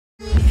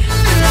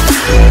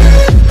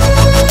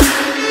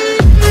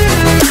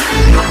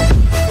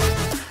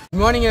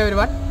Morning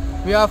everyone.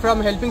 We are from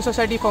Helping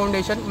Society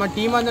Foundation. మా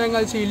team అందరం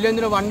కలిసి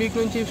ఇల్లందులో 1 వీక్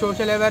నుంచి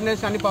social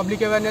awareness and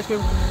public awareness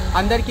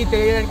అందరికీ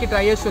తెలియడానికి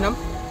ట్రై చేస్తున్నాం.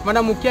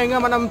 మనం ముఖ్యంగా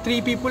 3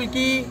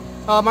 పీపుల్కి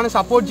మనం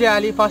సపోర్ట్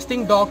చేయాలి. First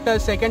thing doctor,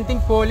 second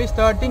thing police,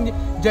 third thing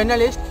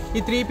journalist.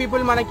 ఈ 3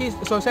 పీపుల్ మనకి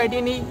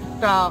సొసైటీని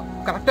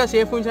కరెక్ట్గా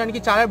సేఫ్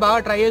ఉంచడానికి చాలా బాగా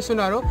ట్రై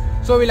చేస్తున్నారు.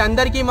 సో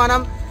వీళ్ళందరికీ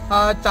మనం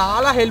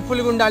చాలా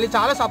హెల్ప్ఫుల్గా ఉండాలి,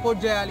 చాలా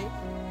సపోర్ట్ చేయాలి.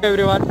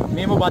 ఎవ్రీవన్,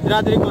 మేము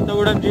భద్రాద్రి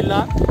కొత్తగూడెం జిల్లా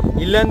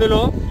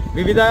ఇల్లందులో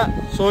వివిధ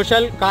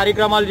సోషల్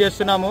కార్యక్రమాలు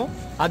చేస్తున్నాము.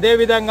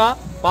 అదేవిధంగా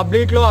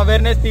పబ్లిక్లో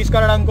అవేర్నెస్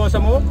తీసుకురావడం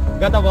కోసము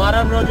గత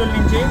వారం రోజుల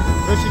నుంచి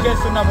కృషి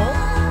చేస్తున్నాము.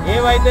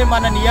 ఏవైతే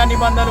మన నియమ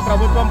నిబంధనలు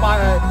ప్రభుత్వం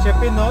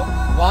చెప్పిందో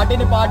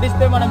వాటిని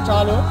పాటిస్తే మనం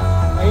చాలు.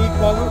 ఈ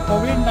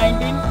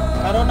COVID-19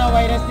 కరోనా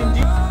వైరస్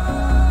నుంచి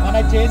మన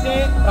చేసే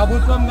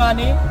ప్రభుత్వం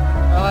కానీ,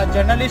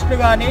 జర్నలిస్టులు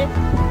కానీ,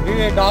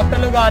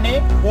 డాక్టర్లు కానీ,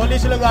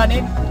 పోలీసులు కానీ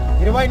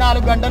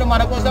 24 గంటలు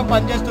మన కోసం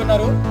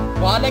పనిచేస్తున్నారు.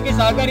 వాళ్ళకి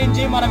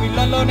సహకరించి మనం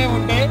ఇళ్లలోనే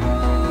ఉంటే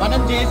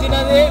మనం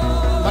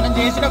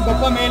చేసిన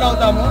గొప్ప మేలు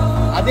అవుతాము.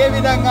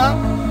 అదేవిధంగా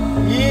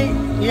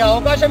ఈ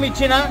అవకాశం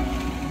ఇచ్చిన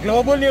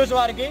గ్లోబల్ న్యూస్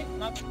వారికి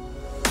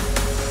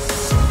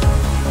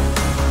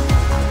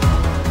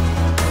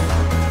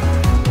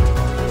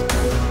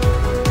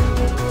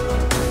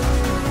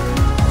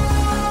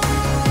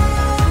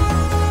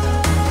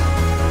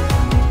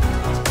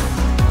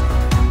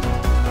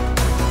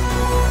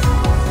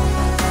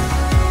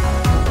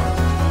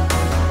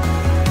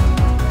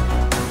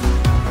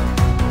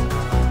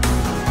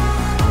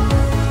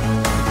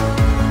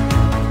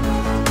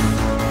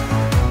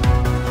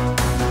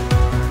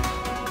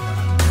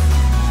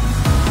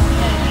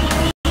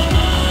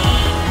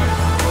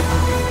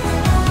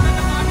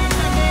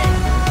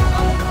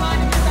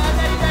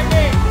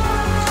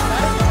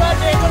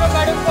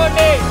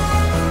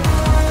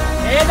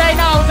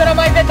ఏదైనా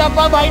అవసరమైతే తప్ప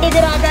బయటికి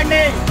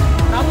రాకండి.